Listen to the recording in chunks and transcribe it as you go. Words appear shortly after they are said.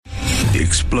The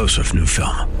explosive new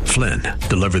film, Flynn,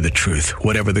 deliver the truth,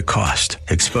 whatever the cost,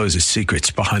 exposes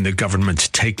secrets behind the government's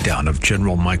takedown of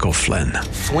General Michael Flynn.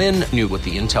 Flynn knew what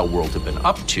the intel world had been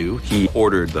up to. He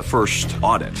ordered the first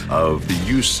audit of the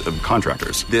use of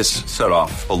contractors. This set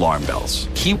off alarm bells.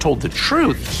 He told the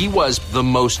truth. He was the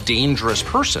most dangerous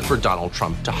person for Donald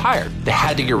Trump to hire. They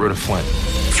had to get rid of Flynn.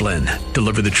 Flynn,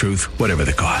 deliver the truth, whatever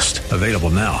the cost. Available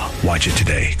now. Watch it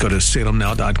today. Go to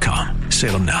salemnow.com.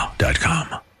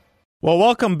 salemnow.com. Well,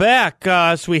 welcome back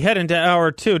as we head into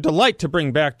Hour 2. Delight to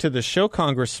bring back to the show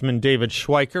Congressman David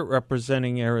Schweikert,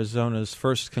 representing Arizona's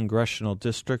 1st Congressional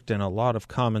District, and a lot of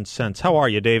common sense. How are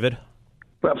you, David?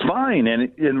 Well, fine,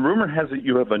 and rumor has it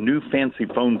you have a new fancy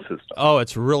phone system. Oh,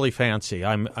 it's really fancy.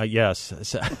 Yes,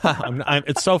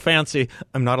 it's so fancy.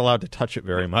 I'm not allowed to touch it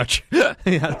very much.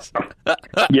 Yes.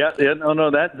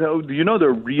 No.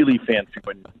 They're really fancy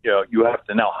when you have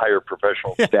to now hire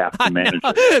professional staff to manage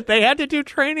it. They had to do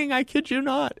training. I kid you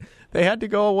not. They had to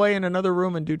go away in another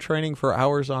room and do training for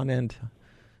hours on end.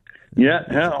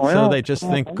 So they just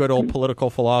think good old political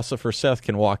philosopher Seth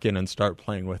can walk in and start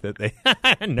playing with it.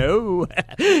 No.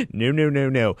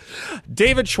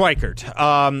 David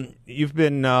Schweikert, you've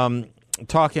been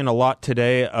talking a lot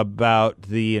today about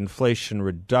the Inflation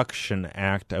Reduction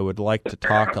Act. I would like to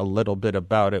talk a little bit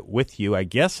about it with you. I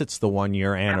guess it's the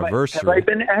 1-year anniversary. Have I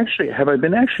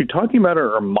been actually talking about it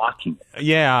or mocking it?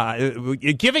 Yeah,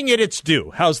 giving it its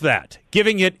due. How's that?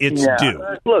 Giving it its due.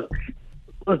 Look,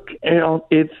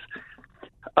 it's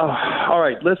all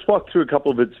right. Let's walk through a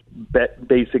couple of its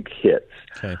basic hits.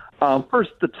 Okay.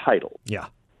 First, the title. Yeah.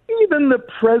 Even the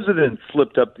president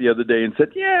slipped up the other day and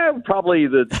said, probably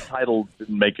the title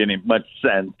didn't make much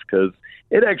sense because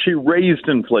it actually raised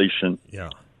inflation. Yeah.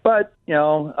 But,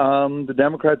 the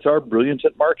Democrats are brilliant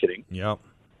at marketing. Yeah.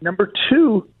 Number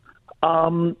two,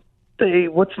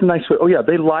 what's the nice way? Oh, yeah,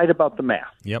 they lied about the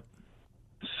math. Yep.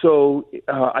 So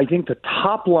I think the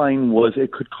top line was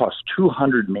it could cost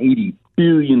 $280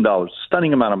 billion,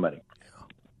 stunning amount of money.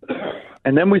 Yeah.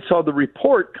 And then we saw the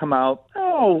report come out,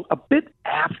 a bit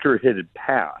after it had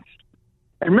passed.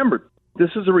 And remember,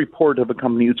 this is a report of a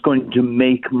company that's going to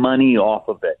make money off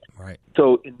of it. Right.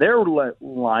 So in their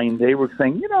line, they were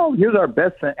saying, here's our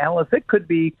best analyst. It could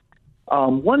be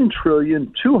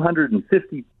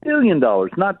 $1,250 billion,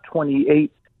 not $28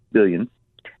 billion.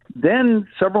 Then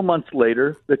several months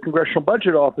later, the Congressional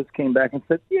Budget Office came back and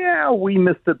said, we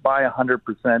missed it by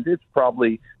 100%. It's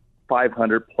probably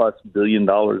 $500+ billion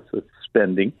of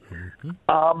spending.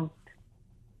 Mm-hmm.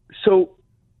 So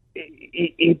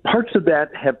parts of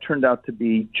that have turned out to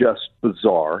be just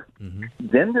bizarre. Mm-hmm.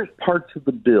 Then there's parts of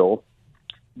the bill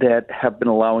that have been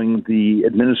allowing the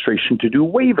administration to do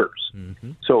waivers.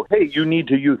 Mm-hmm. So, hey, you need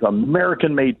to use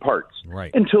American-made parts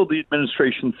until the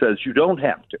administration says you don't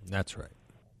have to. That's right.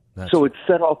 So it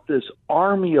set off this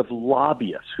army of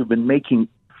lobbyists who've been making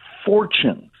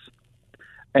fortunes.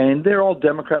 And they're all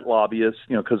Democrat lobbyists,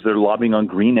 because they're lobbying on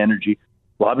green energy,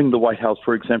 lobbying the White House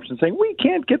for exemptions, saying, we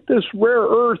can't get this rare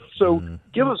earth, so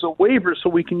give us a waiver so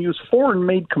we can use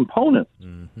foreign-made components.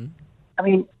 Mm-hmm. I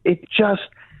mean, the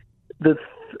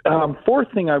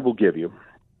fourth thing I will give you,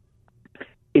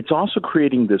 it's also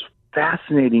creating this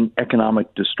fascinating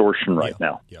economic distortion right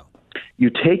now. Yeah. You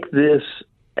take this,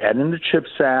 add in the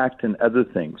CHIPS Act and other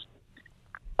things.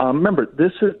 Remember,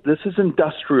 this is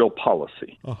industrial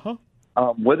policy. Uh-huh.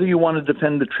 Whether you want to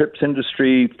defend the TRIPS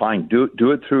industry, fine, do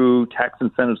it through tax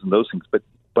incentives and those things, but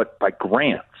by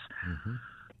grants. Mm-hmm.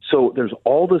 So there's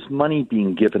all this money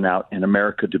being given out in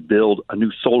America to build a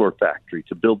new solar factory,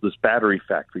 to build this battery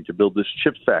factory, to build this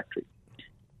chip factory.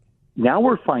 Now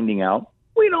we're finding out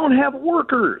we don't have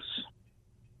workers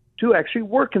to actually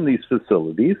work in these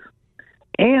facilities,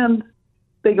 and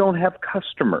they don't have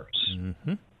customers.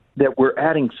 Mm-hmm. That we're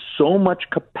adding so much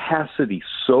capacity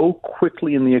so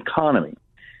quickly in the economy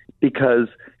because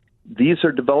these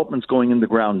are developments going in the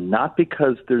ground not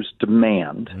because there's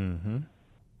demand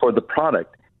for the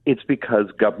product. It's because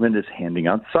government is handing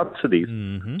out subsidies.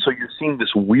 Mm-hmm. So you're seeing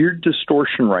this weird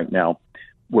distortion right now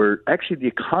where actually the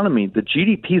economy, the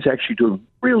GDP is actually doing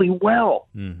really well.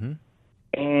 Mm-hmm.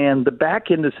 And the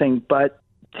back end is saying, but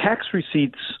tax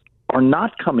receipts are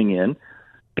not coming in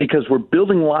because we're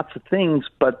building lots of things,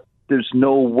 but there's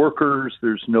no workers,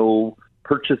 there's no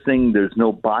purchasing, there's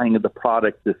no buying of the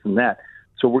product, this and that.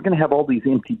 So we're going to have all these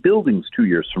empty buildings 2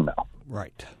 years from now.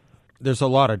 Right. There's a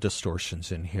lot of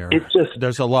distortions in here.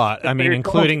 There's a lot. I mean,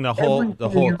 including the whole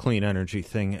clean energy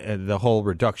thing, the whole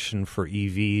reduction for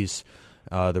EVs,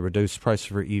 the reduced price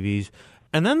for EVs.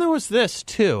 And then there was this,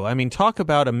 too. I mean, talk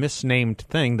about a misnamed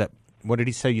thing that what did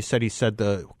he say? You said he said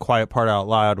the quiet part out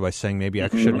loud by saying maybe I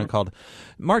shouldn't have called.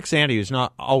 Mark Zandi, who's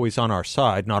not always on our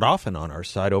side, not often on our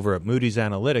side, over at Moody's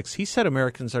Analytics, he said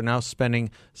Americans are now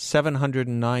spending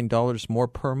 $709 more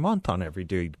per month on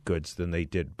everyday goods than they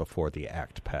did before the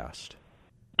act passed.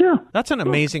 Yeah. That's an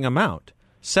amazing amount.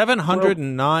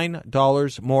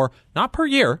 $709 more, not per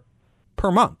year,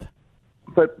 per month.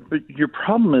 But your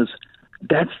problem is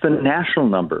that's the national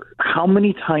number. How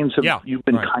many times have you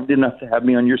been kind enough to have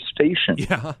me on your station?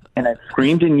 Yeah. And I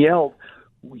screamed and yelled,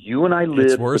 you and I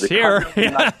live... It's worse here.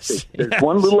 Yes. There's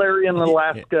one little area in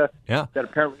Alaska that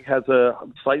apparently has a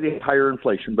slightly higher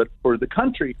inflation, but for the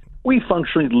country, we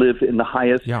functionally live in the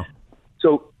highest. Yeah.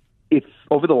 So if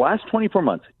over the last 24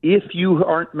 months, if you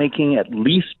aren't making at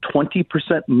least 20%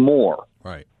 more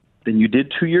than you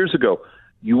did 2 years ago,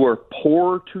 you are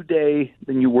poorer today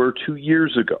than you were 2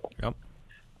 years ago. Yep.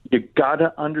 You got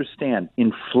to understand,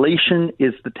 inflation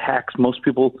is the tax most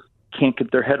people can't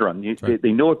get their head around.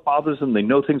 They know it bothers them. They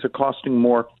know things are costing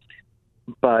more.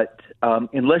 But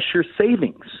unless your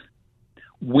savings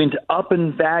went up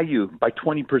in value by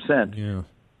 20%,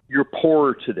 you're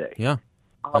poorer today. Yeah,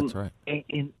 that's right.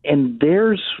 And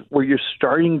there's where you're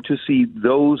starting to see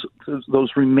those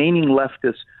remaining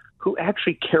leftists who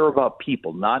actually care about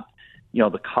people, not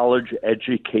the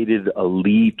college-educated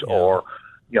elite or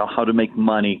how to make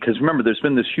money. Because remember, there's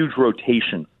been this huge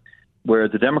rotation where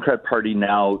the Democrat Party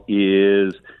now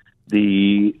is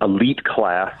the elite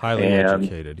class. Highly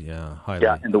educated,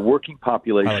 and the working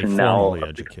population now. Formally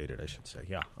educated, I should say,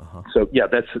 So,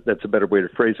 that's a better way to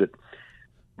phrase it.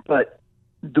 But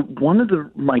one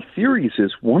of my theories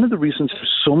is one of the reasons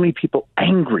there's so many people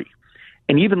angry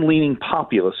and even leaning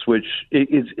populist, which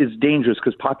is dangerous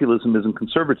because populism isn't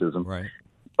conservatism. Right.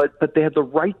 But they have the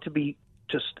right to be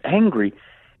just angry,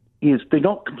 is they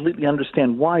don't completely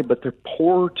understand why, but they're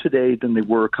poorer today than they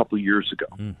were a couple of years ago.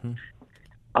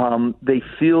 Mm-hmm. They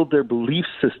feel their belief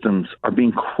systems are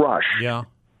being crushed. Yeah.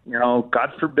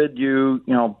 God forbid you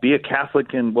be a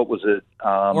Catholic in, what was it?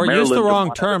 Or use the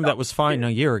wrong term that was fine a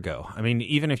year ago. I mean,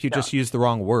 even if you just used the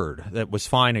wrong word, that was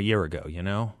fine a year ago,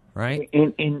 right?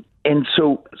 And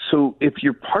so if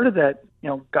you're part of that,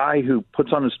 guy who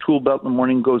puts on his tool belt in the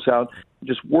morning, goes out,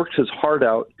 just works his heart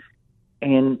out,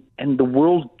 and the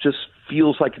world just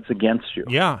feels like it's against you.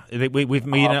 Yeah, we've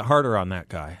made it harder on that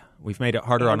guy. We've made it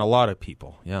harder on a lot of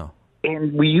people. Yeah.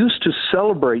 And we used to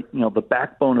celebrate, the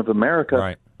backbone of America.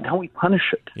 Right. Now we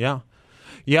punish it. Yeah.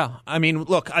 Yeah. I mean,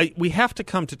 look, we have to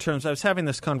come to terms. I was having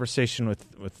this conversation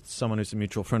with someone who's a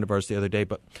mutual friend of ours the other day,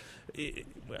 but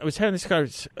I was having this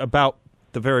conversation about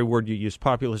the very word you used,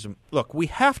 populism. Look, we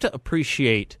have to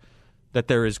appreciate that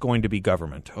there is going to be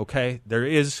government, okay? There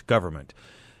is government.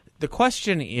 The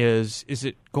question is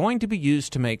it going to be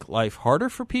used to make life harder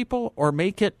for people or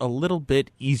make it a little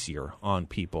bit easier on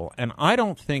people? And I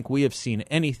don't think we have seen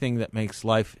anything that makes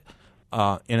life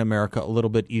in America a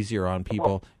little bit easier on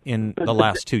people in the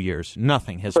last 2 years.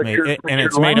 Nothing has made it, and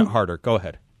it's made it harder. Go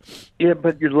ahead. Yeah,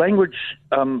 but your language,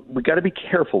 we got to be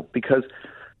careful because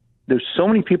there's so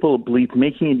many people who believe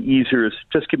making it easier is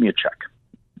just give me a check.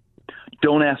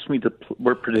 Don't ask me to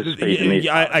participate in it.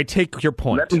 I take your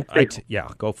point.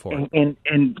 Go for it.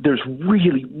 And there's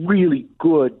really, really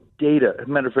good data. As a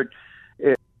matter of fact,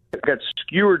 I got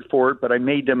skewered for it, but I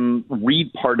made them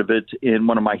read part of it in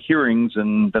one of my hearings,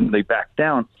 and then they backed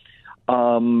down.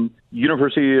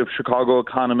 University of Chicago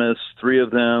economists, 3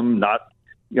 of them,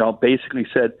 basically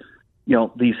said,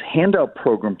 these handout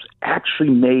programs actually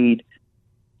made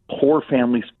poor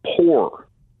families poor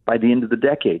by the end of the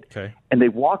decade. Okay. And they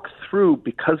walked through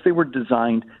because they were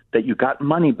designed that you got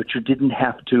money, but you didn't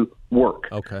have to work.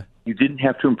 Okay. You didn't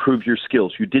have to improve your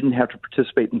skills. You didn't have to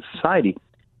participate in society.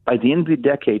 By the end of the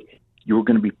decade, you were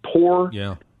going to be poor,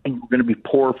 and you were going to be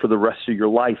poor for the rest of your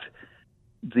life.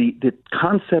 The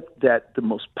concept that the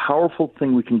most powerful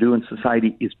thing we can do in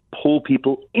society is pull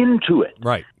people into it.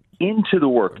 Right. Into the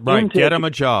work. Right, get them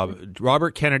a job.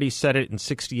 Robert Kennedy said it in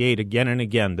 1968 again and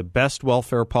again. The best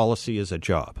welfare policy is a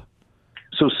job.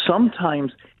 So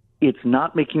sometimes it's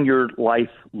not making your life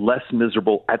less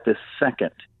miserable at this second.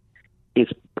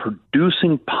 It's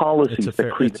producing policies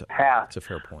that create a path. That's a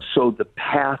fair point. So the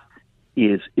path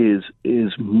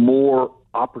is more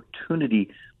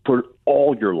opportunity for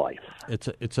all your life.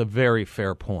 It's a very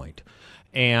fair point.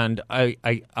 And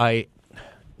I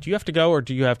do you have to go, or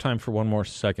do you have time for one more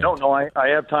second? No, I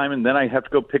have time, and then I have to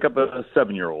go pick up a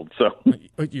 7-year-old. So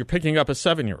you're picking up a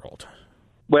 7-year-old?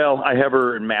 Well, I have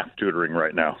her in math tutoring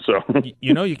right now. So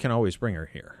you can always bring her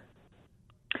here.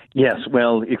 Yes,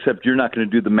 well, except you're not going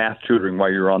to do the math tutoring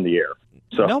while you're on the air.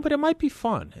 So. No, but it might be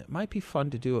fun. It might be fun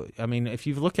to do it. I mean, if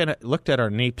you've looked at our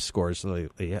NAEP scores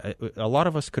lately, a lot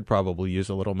of us could probably use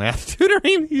a little math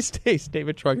tutoring these days,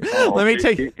 David Schweiker. Let me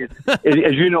take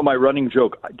as you know, my running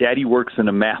joke, Daddy works in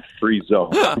a math-free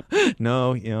zone.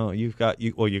 No, you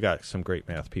got some great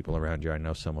math people around you. I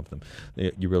know some of them.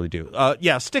 You really do.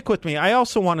 Stick with me. I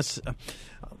also want to,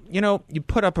 you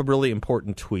put up a really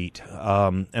important tweet,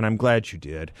 and I'm glad you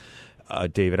did.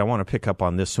 David, I want to pick up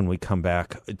on this when we come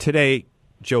back. Today,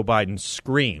 Joe Biden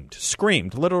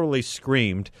literally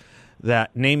screamed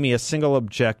that name me a single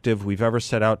objective we've ever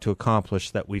set out to accomplish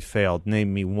that we failed.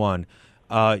 Name me one.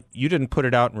 You didn't put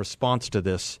it out in response to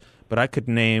this, but I could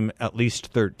name at least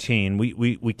 13.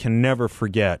 We can never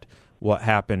forget what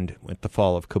happened with the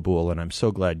fall of Kabul, and I'm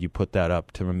so glad you put that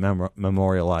up to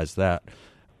memorialize that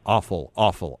awful,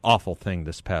 awful, awful thing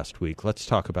this past week. Let's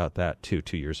talk about that, too,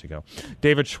 2 years ago.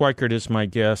 David Schweikert is my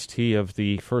guest. He of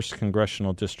the 1st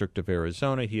Congressional District of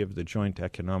Arizona. He of the Joint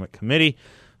Economic Committee,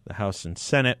 the House and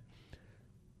Senate.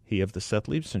 He of the Seth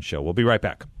Leibsohn Show. We'll be right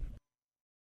back.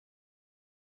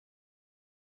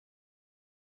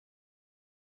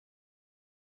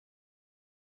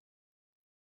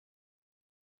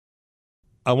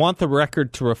 I want the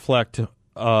record to reflect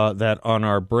that on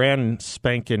our brand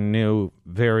spanking new,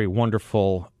 very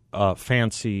wonderful,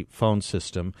 fancy phone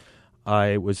system,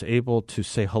 I was able to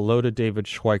say hello to David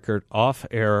Schweikert off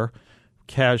air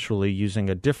casually using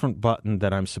a different button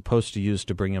that I'm supposed to use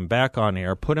to bring him back on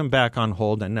air, put him back on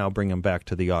hold, and now bring him back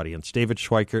to the audience. David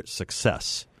Schweikert,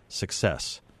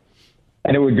 success.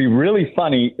 And it would be really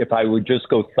funny if I would just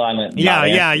go silent.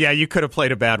 Yeah. You could have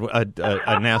played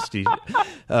a nasty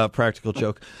practical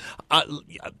joke.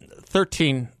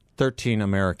 13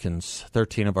 Americans,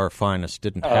 13 of our finest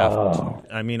didn't have to.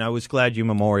 I mean, I was glad you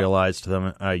memorialized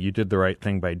them. You did the right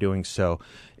thing by doing so.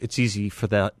 It's easy for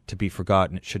that to be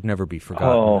forgotten. It should never be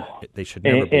forgotten. They should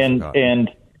never be forgotten. And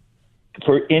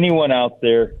for anyone out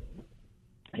there,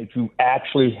 if you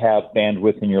actually have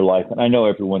bandwidth in your life, and I know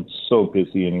everyone's so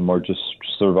busy anymore, just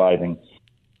surviving,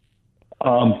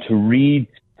 to read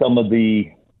some of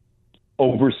the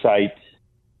oversight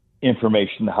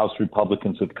information the House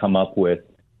Republicans have come up with,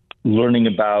 learning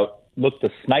about, look, the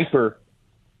sniper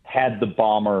had the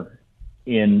bomber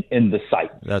in the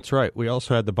site. That's right. We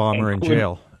also had the bomber in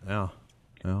jail. Yeah.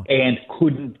 And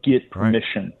couldn't get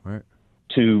permission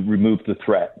to remove the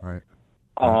threat. Right.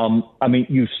 I mean,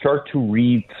 you start to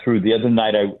read through. The other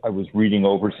night, I was reading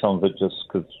over some of it just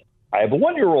because I have a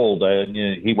 1-year-old.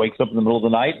 He wakes up in the middle of the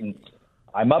night, and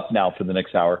I'm up now for the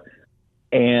next hour.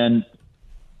 And,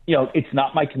 it's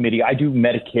not my committee. I do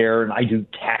Medicare, and I do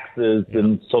taxes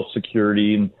and Social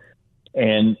Security,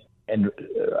 and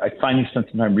I finally spent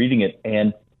some time reading it.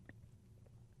 And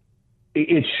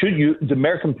the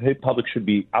American public should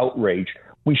be outraged.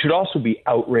 We should also be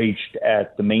outraged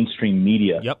at the mainstream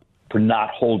media. Yep. For not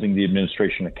holding the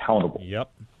administration accountable.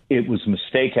 Yep. It was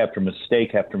mistake after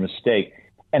mistake after mistake.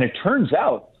 And it turns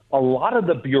out a lot of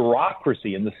the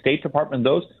bureaucracy in the State Department,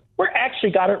 those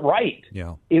actually got it right.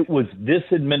 Yeah. It was this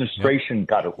administration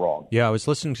got it wrong. Yeah, I was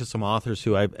listening to some authors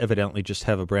who I evidently just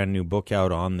have a brand new book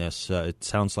out on this. It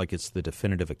sounds like it's the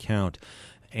definitive account.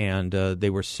 And they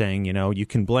were saying, you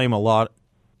can blame a lot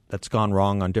that's gone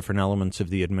wrong on different elements of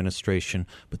the administration,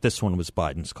 but this one was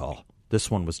Biden's call.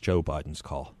 This one was Joe Biden's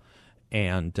call.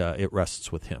 And it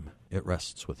rests with him.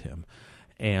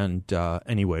 And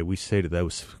anyway, we say to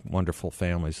those wonderful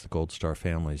families, the Gold Star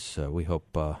families, we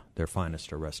hope their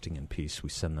finest are resting in peace. We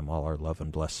send them all our love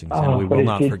and blessings, and we will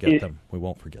not forget them. We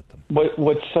won't forget them.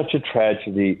 What's such a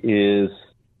tragedy is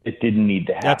it didn't need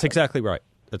to happen. That's exactly right.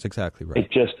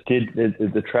 It just did.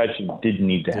 The tragedy didn't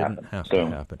need to happen. Have to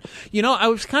happen. I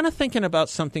was kind of thinking about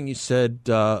something you said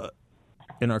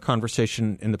in our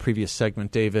conversation in the previous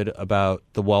segment, David, about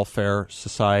the welfare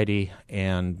society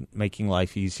and making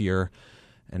life easier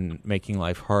and making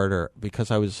life harder, because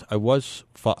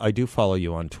I do follow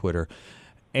you on Twitter,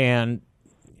 and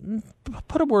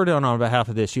put a word on behalf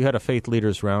of this. You had a Faith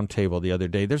Leaders Roundtable the other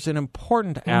day. There's an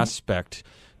important aspect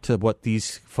to what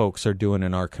these folks are doing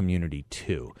in our community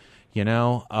too.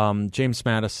 James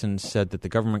Madison said that the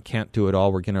government can't do it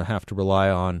all. We're going to have to rely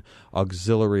on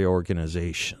auxiliary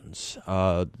organizations.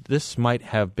 This might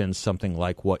have been something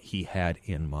like what he had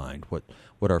in mind, what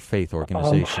our faith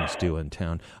organizations do in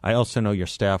town. I also know your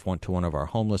staff went to one of our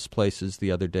homeless places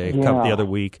the other day, the other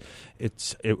week.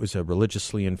 It was a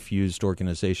religiously infused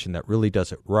organization that really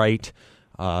does it right.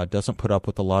 Doesn't put up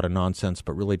with a lot of nonsense,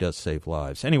 but really does save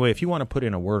lives. Anyway, if you want to put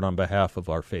in a word on behalf of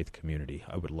our faith community,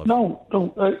 I would love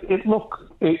it.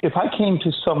 Look, if I came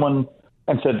to someone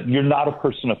and said, you're not a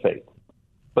person of faith,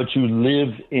 but you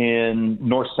live in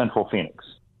North Central Phoenix,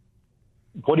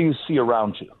 what do you see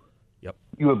around you? Yep.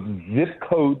 You have zip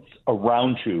codes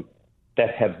around you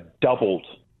that have doubled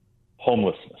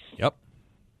homelessness. Yep.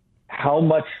 How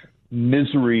much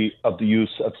misery of the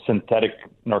use of synthetic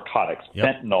narcotics,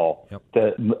 fentanyl,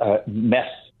 the meth,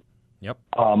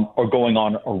 are going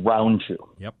on around you?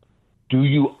 Yep. Do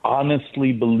you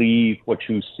honestly believe what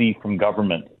you see from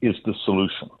government is the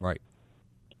solution? Right.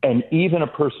 And even a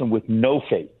person with no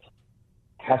faith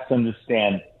has to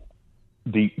understand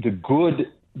the good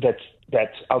that's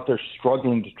out there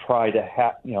struggling to try to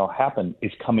happen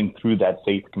is coming through that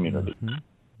faith community.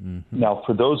 Mm-hmm. Mm-hmm. Now,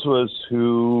 for those of us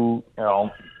who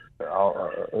are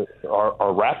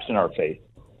wrapped in our faith,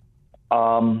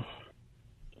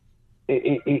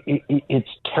 it's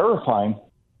terrifying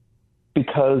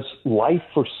because life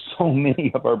for so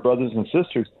many of our brothers and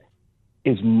sisters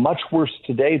is much worse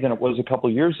today than it was a couple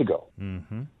of years ago.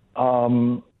 Mm-hmm.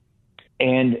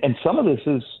 And some of this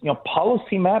is,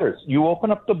 policy matters. You open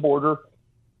up the border,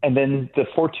 and then the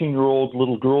 14-year-old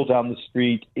little girl down the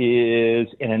street is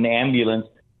in an ambulance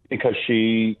because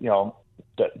she,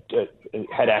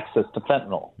 had access to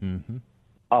fentanyl. Mm-hmm.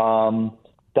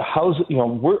 The house,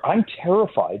 I'm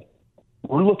terrified.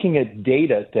 We're looking at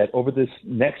data that over this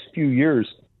next few years,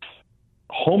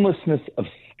 homelessness of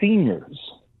seniors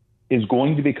is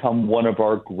going to become one of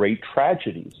our great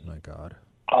tragedies. My God.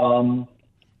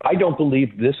 I don't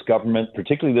believe this government,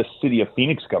 particularly this city of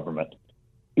Phoenix government,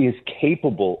 is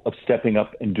capable of stepping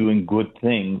up and doing good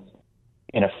things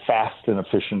in a fast and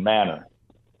efficient manner.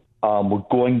 We're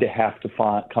going to have to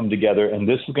come together, and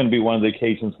this is going to be one of the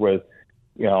occasions where,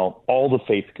 all the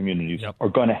faith communities are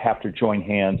going to have to join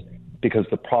hands because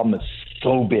the problem is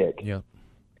so big. Yep.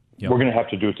 We're going to have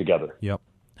to do it together. Yep.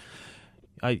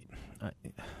 I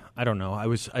don't know.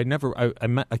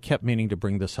 I kept meaning to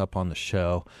bring this up on the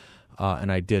show,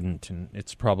 and I didn't. And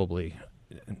it's probably,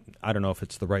 I don't know if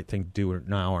it's the right thing to do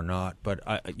now or not. But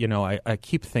I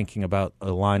keep thinking about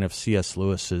a line of C.S.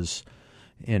 Lewis's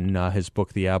in his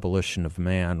book The Abolition of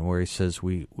Man, where he says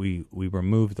we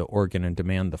remove the organ and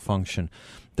demand the function.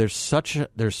 There's such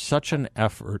an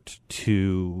effort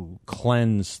to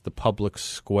cleanse the public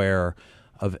square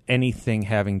of anything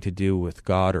having to do with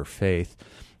God or faith.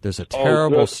 There's a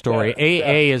terrible story.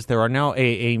 There are now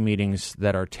AA meetings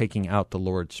that are taking out the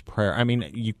Lord's Prayer. I mean,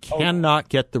 you cannot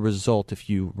get the result if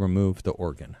you remove the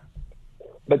organ.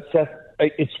 But Seth,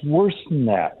 it's worse than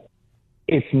that.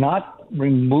 It's not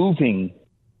removing,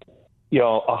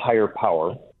 a higher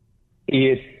power.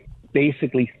 It's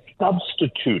basically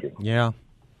substituting. Yeah, of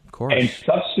course. And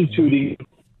substituting.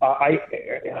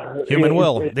 Human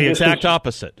will, the exact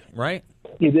opposite, right?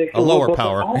 A lower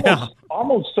power.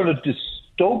 Almost sort of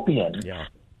dystopian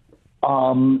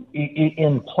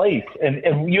in place.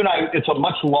 And you and I, it's a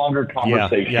much longer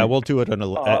conversation. Yeah, we'll do it at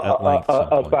length.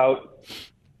 About,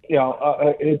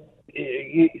 the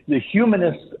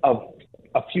humanists of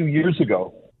a few years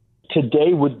ago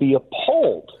today would be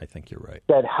appalled. I think you're right.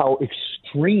 That how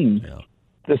extreme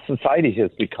the society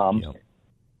has become. Yeah.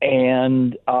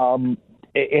 And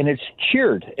it's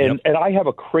cheered. And I have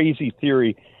a crazy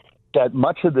theory that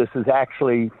much of this is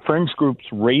actually fringe groups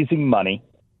raising money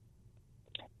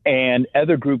and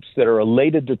other groups that are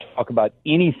elated to talk about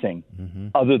anything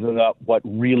other than what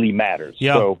really matters.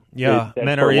 Yeah, so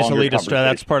men are easily distracted.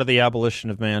 That's part of the abolition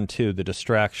of man, too, the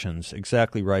distractions.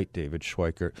 Exactly right, David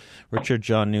Schweikert. Richard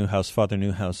John Newhouse, Father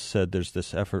Newhouse, said there's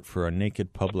this effort for a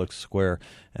naked public square,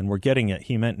 and we're getting it.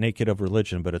 He meant naked of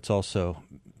religion, but it's also...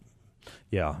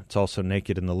 it's also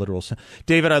naked in the literal sense.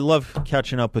 David, I love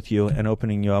catching up with you and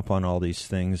opening you up on all these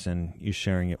things and you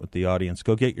sharing it with the audience.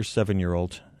 Go get your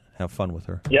 7-year-old. Have fun with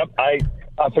her. Yep. I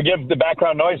forgive the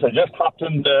background noise. I just hopped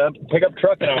in the pickup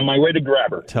truck and I'm on my way to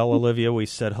grab her. Tell Olivia we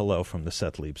said hello from the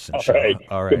Seth Leibsohn Show.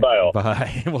 All right. Goodbye all.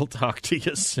 Bye. We'll talk to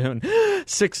you soon.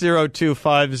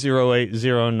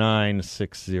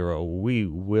 602-508-0960. We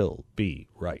will be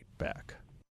right back.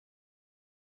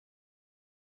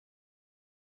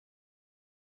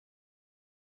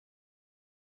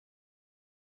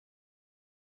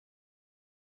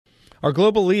 Are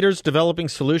global leaders developing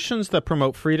solutions that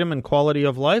promote freedom and quality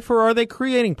of life, or are they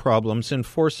creating problems and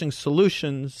forcing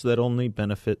solutions that only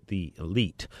benefit the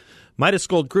elite? Midas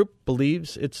Gold Group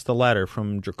believes it's the latter.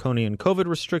 From draconian COVID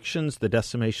restrictions, the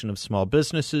decimation of small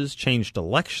businesses, changed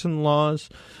election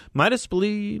laws, Midas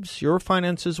believes your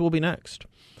finances will be next.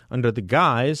 Under the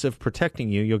guise of protecting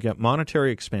you, you'll get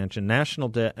monetary expansion, national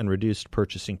debt, and reduced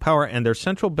purchasing power, and their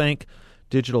central bank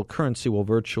digital currency will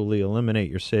virtually eliminate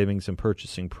your savings and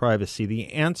purchasing privacy.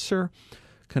 The answer?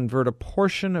 Convert a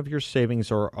portion of your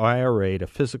savings or IRA to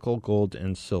physical gold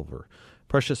and silver.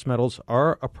 Precious metals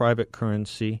are a private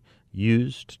currency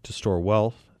used to store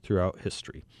wealth throughout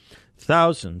history.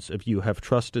 Thousands of you have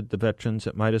trusted the veterans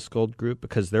at Midas Gold Group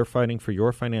because they're fighting for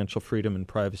your financial freedom and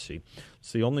privacy.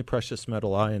 It's the only precious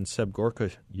metal I and Seb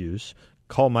Gorka use.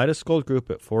 Call Midas Gold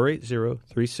Group at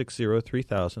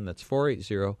 480-360-3000. That's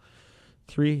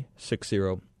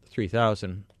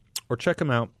 480-360-3000. Or check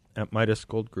them out at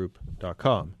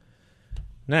MidasGoldGroup.com.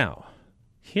 Now,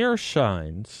 here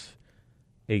shines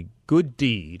a good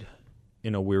deed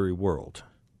in a weary world.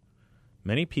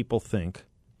 Many people think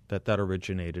that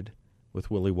originated with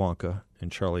Willy Wonka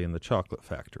and Charlie and the Chocolate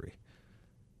Factory.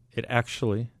 It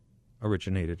actually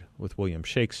originated with William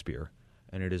Shakespeare,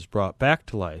 and it is brought back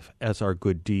to life as our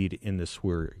good deed in this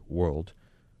weary world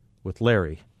with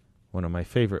Larry, one of my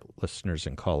favorite listeners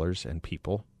and callers and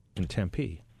people in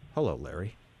Tempe. Hello,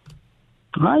 Larry.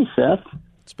 Hi, Seth.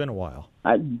 It's been a while.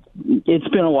 It's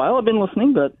been a while. I've been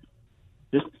listening, but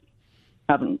just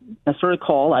haven't necessarily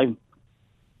called. I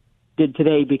did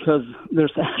today because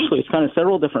there's actually kind of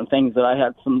several different things that I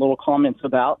had some little comments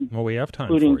about. Well, we have time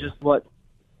including for you. Just what.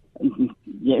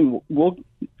 Yeah, well,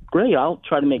 great. I'll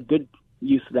try to make good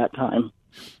use of that time,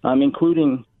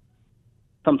 including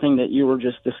something that you were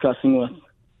just discussing with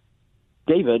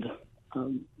David.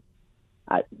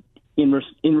 In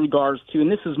regards to, and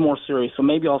this is more serious, so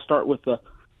maybe I'll start with the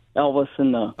Elvis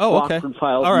and the Rockford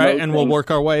Files. All right, and we'll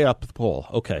work our way up the pole.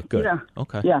 Okay, good. Yeah.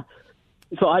 Okay. Yeah.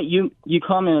 So you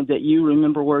commented that you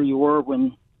remember where you were when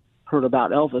you heard about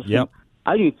Elvis. Yep.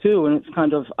 I do too, and it's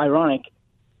kind of ironic.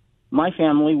 My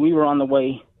family, we were on the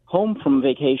way home from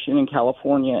vacation in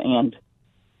California and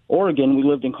Oregon. We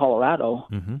lived in Colorado,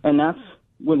 and that's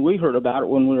when we heard about it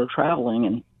when we were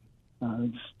traveling.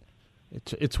 And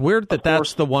it's weird that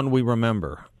that's the one we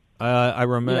remember. I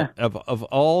remember of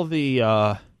all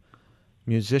the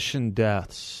musician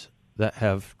deaths that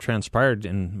have transpired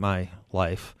in my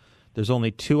life, there's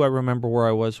only two I remember where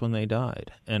I was when they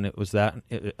died, and it was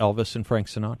Elvis and Frank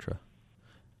Sinatra.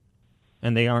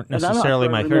 And they aren't necessarily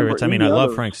my favorites. I mean, I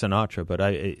love Frank Sinatra, but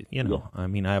I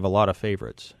have a lot of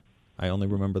favorites. I only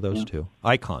remember those two.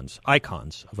 Icons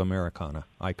of Americana.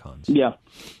 Icons. Yeah.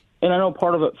 And I know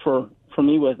part of it for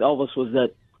me with Elvis was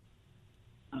that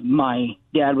my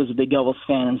dad was a big Elvis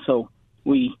fan, and so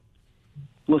we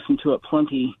listened to it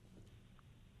plenty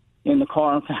in the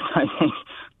car. In fact, I think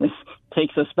this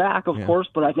takes us back, of course,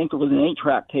 but I think it was an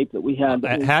 8-track tape that we had.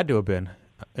 It had to have been.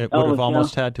 It would have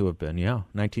almost had to have been,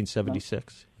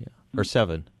 1976. Yeah. Or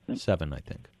 7, I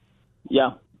think.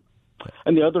 Yeah.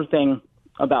 And the other thing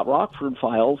about Rockford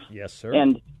Files. Yes, sir.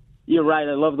 And you're right,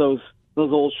 I love those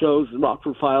old shows,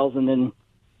 Rockford Files, and then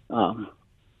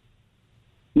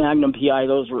Magnum PI.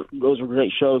 Those were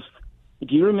great shows.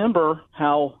 Do you remember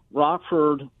how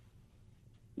Rockford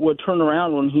would turn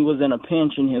around when he was in a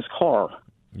pinch in his car?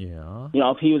 Yeah.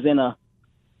 If he was in a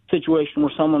situation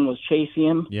where someone was chasing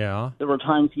him, there were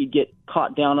times he'd get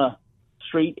caught down a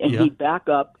street and he'd back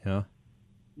up, turn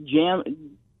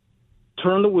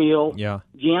the wheel,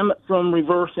 jam it from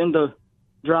reverse into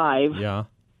drive,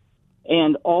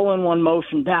 and all in one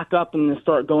motion back up and then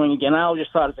start going again. I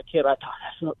just thought as a kid, I thought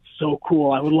that's so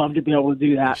cool. I would love to be able to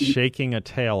do that. Shaking a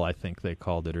tail, I think they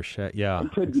called it, or exactly.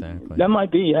 That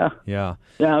might be, yeah.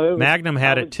 Magnum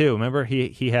had it too. Remember,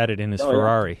 he had it in his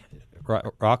Ferrari.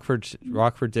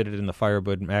 Rockford did it in the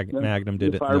Firebird. Magnum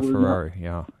did it in the Ferrari.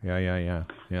 Yeah,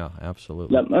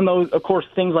 absolutely. Yeah, and those, of course,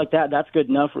 things like that. That's good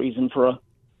enough reason for a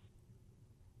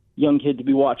young kid to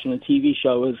be watching a TV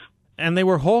show. And they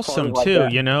were wholesome too.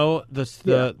 That.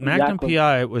 The Magnum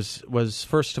PI was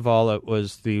first of all, it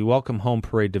was the welcome home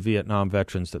parade to Vietnam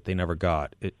veterans that they never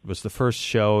got. It was the first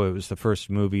show. It was the first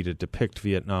movie to depict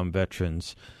Vietnam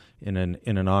veterans in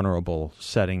an honorable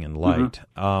setting and light.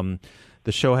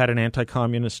 The show had an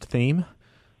anti-communist theme.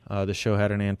 The show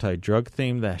had an anti-drug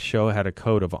theme. The show had a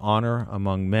code of honor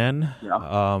among men.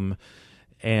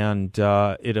 And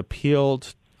it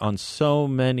appealed on so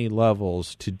many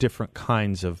levels to different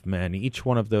kinds of men. Each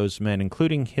one of those men,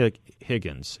 including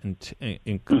Higgins,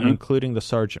 including the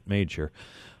Sergeant Major,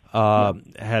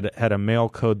 had a male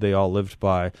code they all lived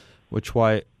by, which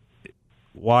why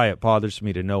it bothers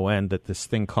me to no end that this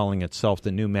thing calling itself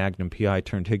the new Magnum PI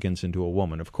turned Higgins into a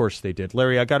woman. Of course they did.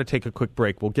 Larry, I got to take a quick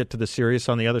break. We'll get to the serious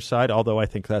on the other side, although I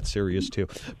think that's serious too.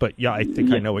 But I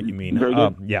think I know what you mean. Very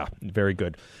good. Very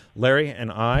good. Larry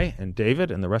and I and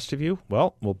David and the rest of you,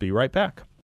 well, we'll be right back.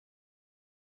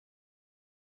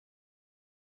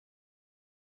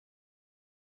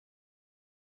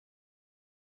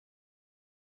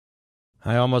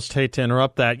 I almost hate to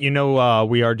interrupt that.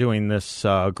 We are doing this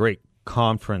great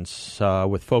conference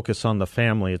with Focus on the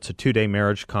Family. It's a 2-day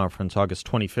marriage conference, August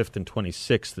 25th and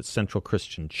 26th at Central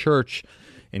Christian Church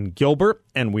in Gilbert,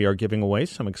 and we are giving away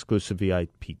some exclusive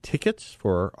VIP tickets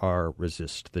for our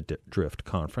Resist the Drift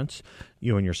conference.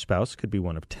 You and your spouse could be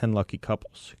one of 10 lucky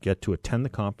couples who get to attend the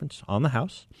conference on the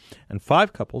house, and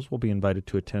 5 couples will be invited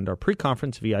to attend our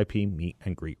pre-conference VIP meet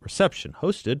and greet reception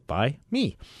hosted by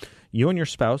me. You and your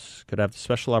spouse could have the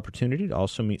special opportunity to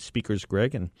also meet speakers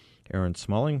Greg and Aaron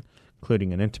Smalling,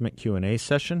 including an intimate Q&A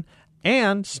session,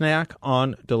 and snack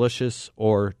on delicious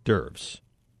hors d'oeuvres.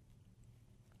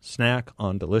 Snack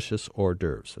on delicious hors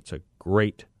d'oeuvres. That's a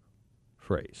great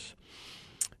phrase.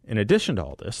 In addition to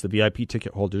all this, the VIP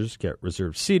ticket holders get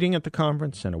reserved seating at the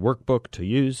conference and a workbook to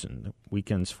use in the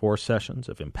weekend's 4 sessions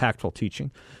of impactful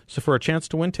teaching. So for a chance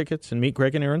to win tickets and meet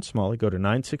Greg and Aaron Smalley, go to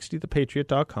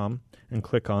 960thepatriot.com and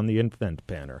click on the event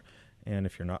banner. And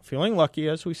if you're not feeling lucky,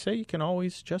 as we say, you can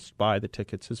always just buy the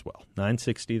tickets as well.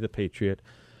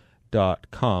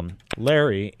 960thepatriot.com.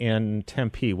 Larry in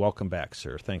Tempe, welcome back,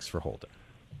 sir. Thanks for holding.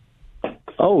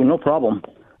 Oh, no problem.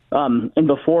 And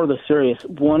before the serious,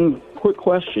 one quick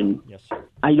question. Yes, sir.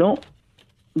 I don't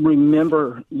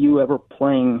remember you ever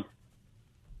playing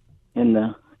in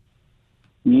the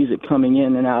music coming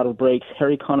in and out of breaks.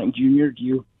 Harry Connick Jr., do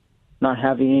you not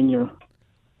have it in your...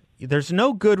 There's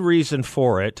no good reason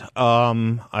for it.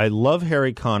 I love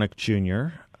Harry Connick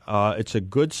Jr. It's a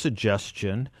good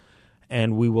suggestion,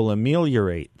 and we will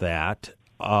ameliorate that.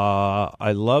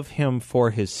 I love him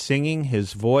for his singing,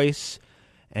 his voice,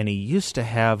 and he used to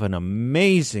have an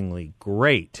amazingly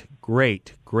great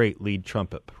lead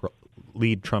trumpet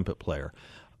player,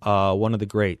 one of the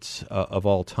greats of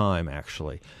all time,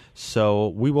 actually. So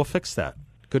we will fix that.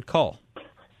 Good call.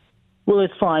 Well,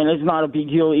 it's fine. It's not a big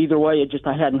deal either way. It just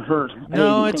I hadn't heard.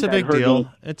 No, it's a big deal.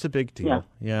 It's a big deal.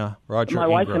 Yeah. Roger My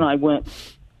Ingram. wife and I went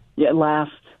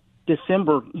last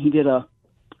December. He did a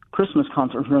Christmas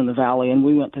concert here in the Valley, and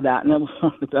we went to that, and that was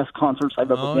one of the best concerts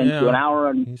I've ever been to. An hour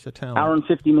and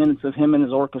 50 minutes of him and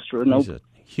his orchestra. No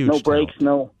breaks,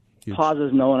 no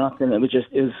pauses, no nothing. It was just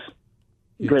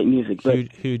great music.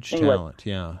 Huge talent.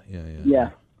 Yeah.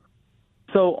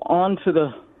 So on to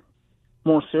the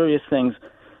more serious things.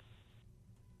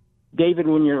 David,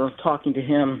 when you're talking to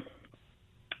him,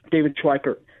 David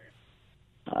Schweikert,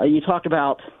 you talked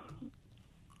about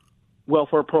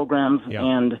welfare programs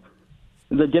and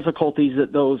the difficulties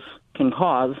that those can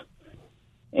cause.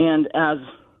 And as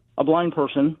a blind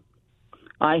person,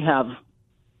 I have,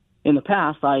 in the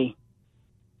past, I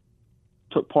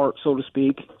took part, so to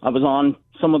speak. I was on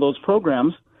some of those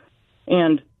programs,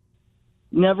 and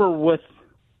never with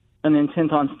an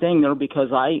intent on staying there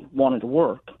because I wanted to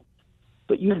work.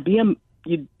 But you'd be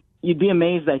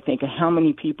amazed, I think, at how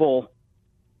many people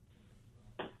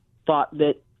thought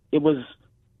that it was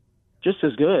just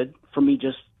as good for me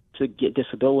just to get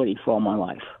disability for all my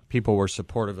life. People were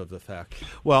supportive of the fact.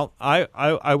 Well,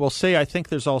 I will say I think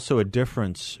there's also a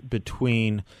difference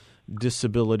between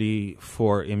disability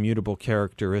for immutable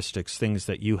characteristics, things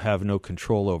that you have no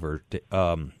control over,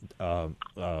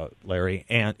 Larry,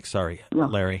 and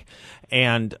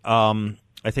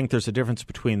I think there's a difference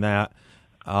between that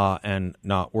and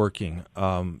not working,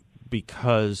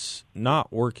 because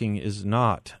not working is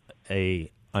not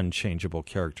a unchangeable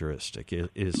characteristic. It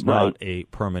is not a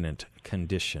permanent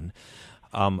condition.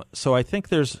 So I think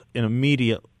there's an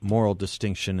immediate moral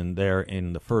distinction in there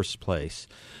in the first place.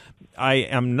 I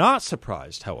am not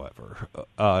surprised, however,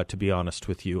 to be honest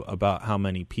with you, about how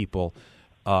many people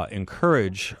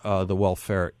encourage the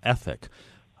welfare ethic.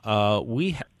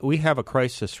 We have a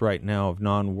crisis right now of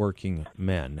non-working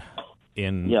men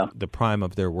in the prime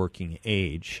of their working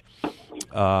age.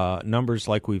 Numbers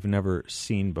like we've never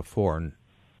seen before. And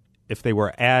if they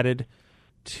were added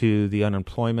to the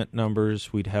unemployment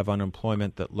numbers, we'd have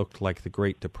unemployment that looked like the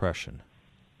Great Depression.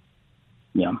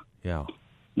 Yeah.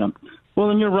 Well,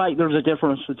 and you're right. There's a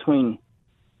difference between.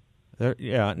 There's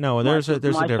a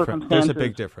difference. There's a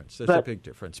big difference. A big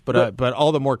difference. But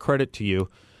all the more credit to you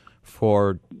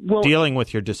for dealing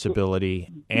with your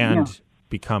disability and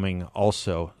becoming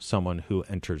also someone who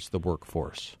enters the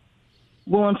workforce.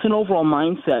 Well, it's an overall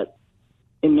mindset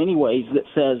in many ways that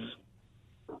says,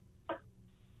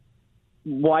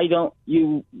 why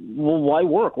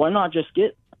work? Why not just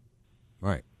get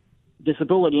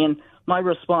disability? And my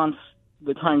response,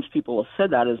 the times people have said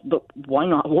that, is, but why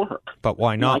not work? But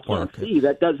why not work? See,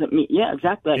 that doesn't mean,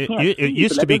 exactly. It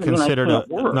used to be considered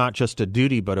not just a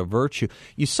duty, but a virtue.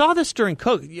 You saw this during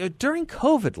COVID. During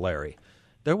COVID, Larry,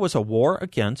 there was a war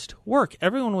against work.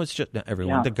 Everyone was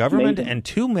the government and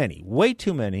way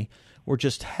too many, were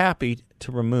just happy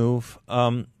to remove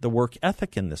the work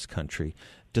ethic in this country.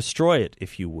 Destroy it,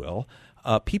 if you will.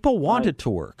 People wanted to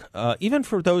work. Even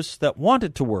for those that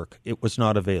wanted to work, it was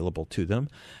not available to them.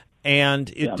 And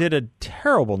it did a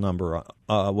terrible number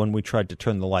when we tried to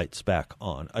turn the lights back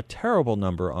on. A terrible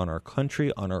number on our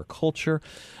country, on our culture.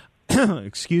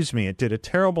 Excuse me. It did a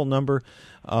terrible number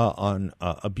on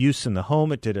abuse in the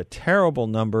home. It did a terrible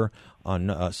number on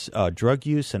drug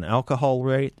use and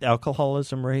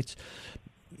alcoholism rates.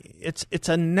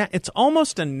 It's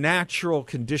almost a natural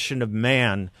condition of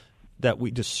man that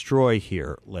we destroy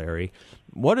here, Larry.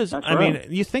 Mean,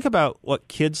 you think about what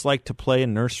kids like to play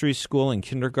in nursery school and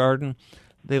kindergarten.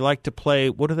 They like to play,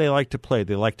 what do they like to play?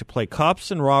 They like to play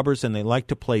cops and robbers, and they like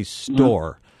to play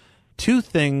store. Two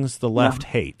things the left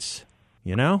hates,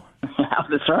 you know?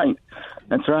 That's right.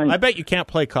 That's right. I bet you can't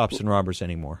play cops and robbers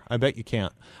anymore. I bet you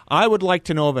can't. I would like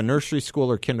to know of a nursery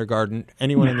school or kindergarten,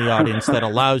 anyone in the audience, that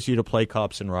allows you to play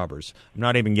cops and robbers. I'm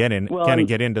not even going to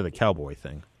get into the cowboy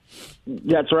thing.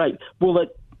 That's right. Well,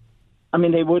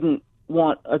 they wouldn't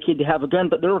want a kid to have a gun,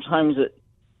 but there were times that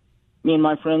me and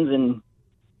my friends in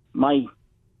my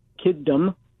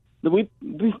kiddom that we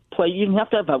played. You didn't have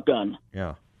to have a gun.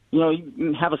 Yeah.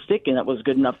 You have a stick, and that was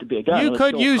good enough to be a gun. You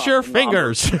could use your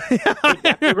fingers.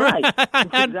 Exactly right.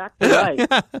 That's exactly right.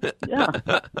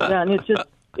 Yeah, and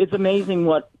it's amazing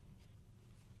what.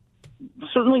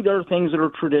 Certainly, there are things that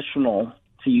are traditional,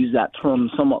 to use that term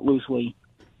somewhat loosely,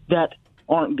 that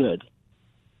aren't good.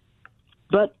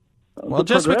 But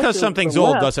just because something's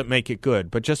old doesn't make it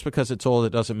good, but just because it's old,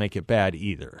 it doesn't make it bad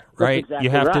either, right? Exactly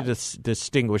you have right. to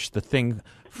distinguish the thing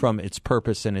from its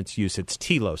purpose and its use. It's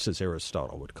telos, as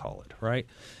Aristotle would call it, right?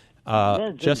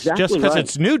 Just because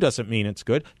it's new doesn't mean it's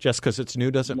good. Just because it's new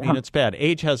doesn't mean it's bad.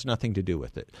 Age has nothing to do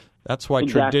with it. That's why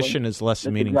tradition is less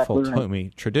meaningful to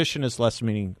me. Tradition is less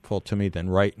meaningful to me than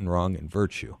right and wrong and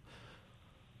virtue.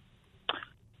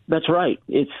 That's right.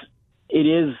 It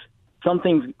is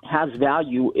something has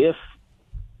value if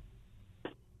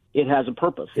it has a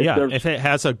purpose. If it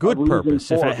has a good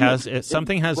purpose.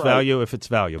 Something has value if it's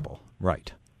valuable.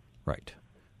 Right.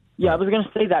 Yeah, I was going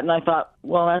to say that, and I thought,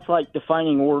 well, that's like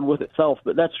defining a word with itself,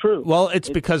 but that's true. Well, it's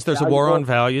because there's valuable. A war on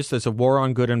values, there's a war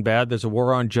on good and bad, there's a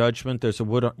war on judgment, there's a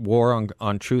war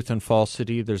on truth and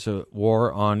falsity, there's a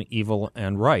war on evil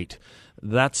and right.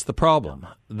 That's the problem.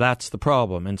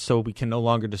 And so we can no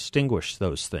longer distinguish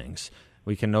those things.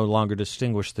 We can no longer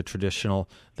distinguish the traditional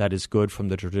that is good from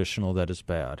the traditional that is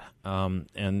bad.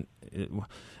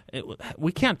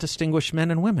 We can't distinguish men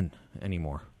and women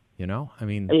anymore.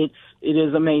 It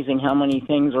is amazing how many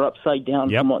things are upside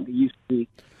down from what they used to be.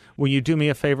 Will you do me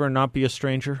a favor and not be a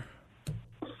stranger?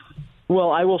 Well,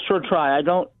 I will sure try. I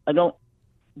don't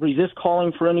resist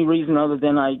calling for any reason other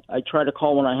than I try to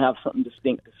call when I have something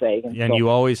distinct to say. And so you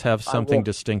always have something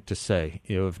distinct to say.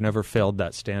 You have never failed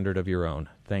that standard of your own.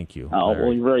 Thank you. Oh, Larry.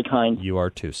 Well, you're very kind. You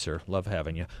are too, sir. Love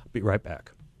having you. Be right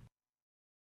back.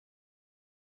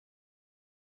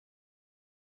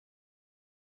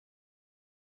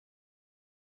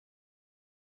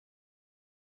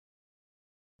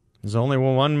 There's only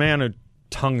one man who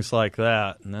tongues like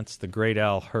that, and that's the great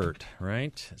Al Hirt,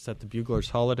 right? Is that the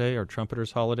Bugler's Holiday or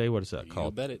Trumpeter's Holiday? What is that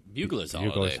called? You bet it. Bugler's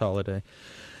Holiday.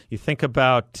 You think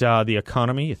about the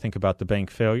economy, you think about the bank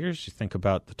failures, you think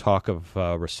about the talk of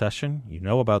recession, you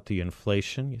know about the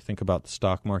inflation, you think about the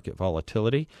stock market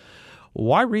volatility.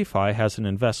 YRefy has an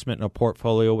investment in a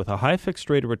portfolio with a high fixed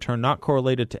rate of return not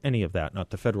correlated to any of that, not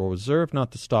the Federal Reserve,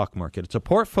 not the stock market. It's a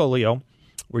portfolio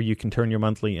where you can turn your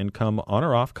monthly income on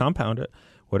or off, compound it,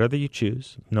 whatever you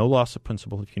choose. No loss of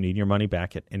principal if you need your money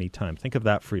back at any time. Think of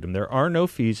that freedom. There are no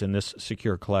fees in this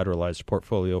secure collateralized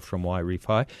portfolio from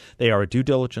YRefy. They are a due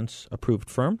diligence approved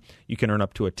firm. You can earn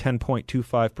up to a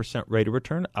 10.25% rate of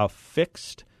return, a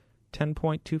fixed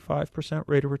 10.25%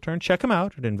 rate of return. Check them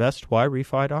out at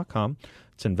investyrefy.com.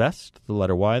 It's invest, the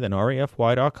letter Y, then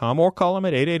refy.com, or call them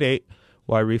at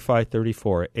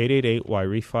 888-YRefy34,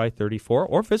 888-YRefy34,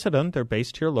 or visit them. They're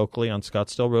based here locally on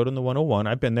Scottsdale Road in the 101.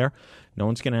 I've been there. No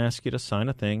one's going to ask you to sign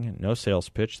a thing. No sales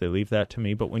pitch. They leave that to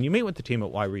me. But when you meet with the team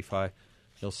at YRefy,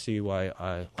 you'll see why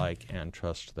I like and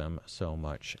trust them so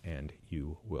much, and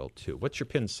you will too. What's your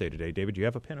pin say today, David? Do you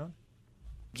have a pin on?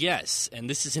 Yes, and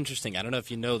this is interesting. I don't know if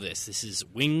you know this. This is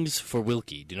Wings for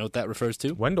Wilkie. Do you know what that refers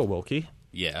to? Wendell Wilkie.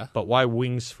 Yeah. But why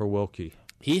Wings for Wilkie?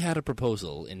 He had a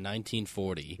proposal in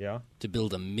 1940 to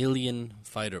build 1 million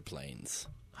fighter planes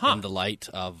in the light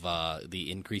of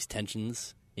the increased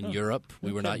tensions in Europe.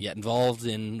 We were not yet involved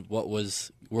in what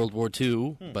was World War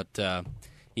II, but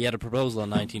he had a proposal in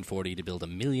 1940 to build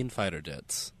 1 million fighter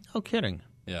jets. No kidding.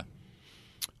 Yeah.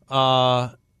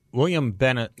 William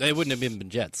Bennett. They wouldn't have been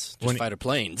jets, just fighter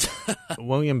planes.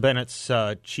 William Bennett's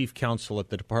chief counsel at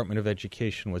the Department of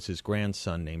Education was his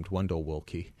grandson named Wendell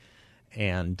Wilkie,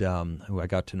 and who I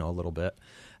got to know a little bit.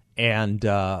 And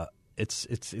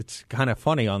it's kind of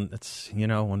funny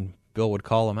when Bill would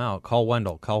call him out, call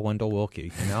Wendell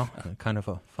Willkie, kind of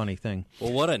a funny thing.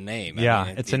 Well, what a name.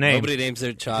 It's a name. Nobody names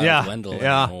their child Wendell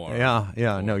anymore.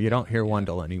 No, you don't hear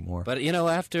Wendell anymore. But,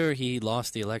 after he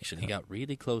lost the election, he got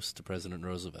really close to President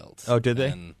Roosevelt. Oh, did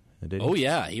they?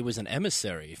 Yeah, he was an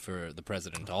emissary for the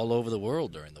president all over the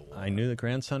world during the war. I knew the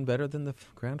grandson better than the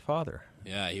grandfather.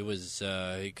 Yeah, he was.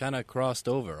 He kind of crossed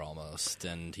over almost,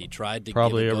 and he tried to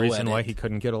probably give a reason why he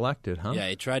couldn't get elected, huh? Yeah,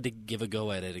 he tried to give a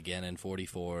go at it again in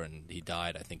 '44, and he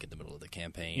died, I think, in the middle of the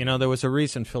campaign. There was a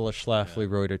reason Phyllis Schlafly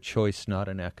wrote "A Choice, Not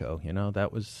an Echo."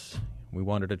 That was we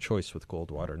wanted a choice with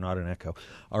Goldwater, not an echo.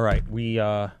 All right, we.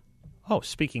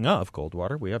 Speaking of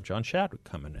Goldwater, we have John Chadwick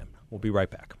coming in. We'll be right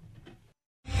back.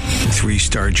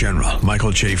 3-star General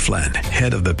Michael J. Flynn,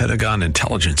 head of the Pentagon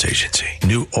Intelligence Agency,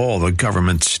 knew all the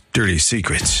government's dirty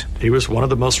secrets. He was one of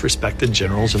the most respected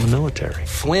generals in the military.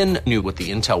 Flynn knew what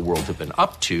the intel world had been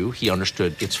up to. He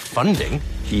understood its funding.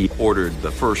 He ordered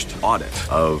the first audit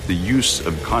of the use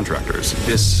of contractors.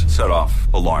 This set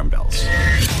off alarm bells.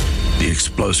 The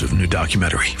explosive new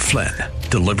documentary, Flynn,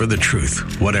 Deliver the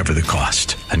Truth, Whatever the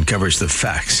Cost, uncovers the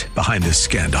facts behind this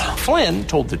scandal. Flynn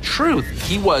told the truth.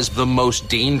 He was the most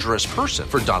dangerous person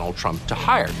for Donald Trump to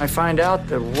hire. I find out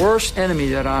the worst enemy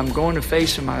that I'm going to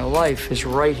face in my life is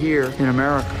right here in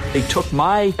America. They took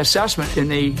my assessment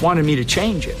and they wanted me to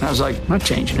change it. And I was like, I'm not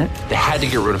changing it. They had to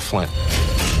get rid of Flynn.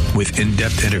 With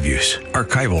in-depth interviews,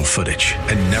 archival footage,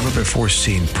 and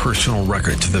never-before-seen personal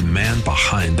records of the man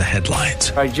behind the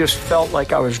headlines. I just felt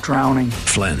like I was drowning.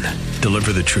 Flynn,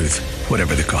 Deliver the Truth,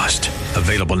 Whatever the Cost.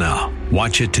 Available now.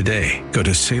 Watch it today. Go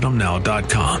to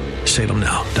salemnow.com.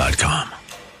 salemnow.com.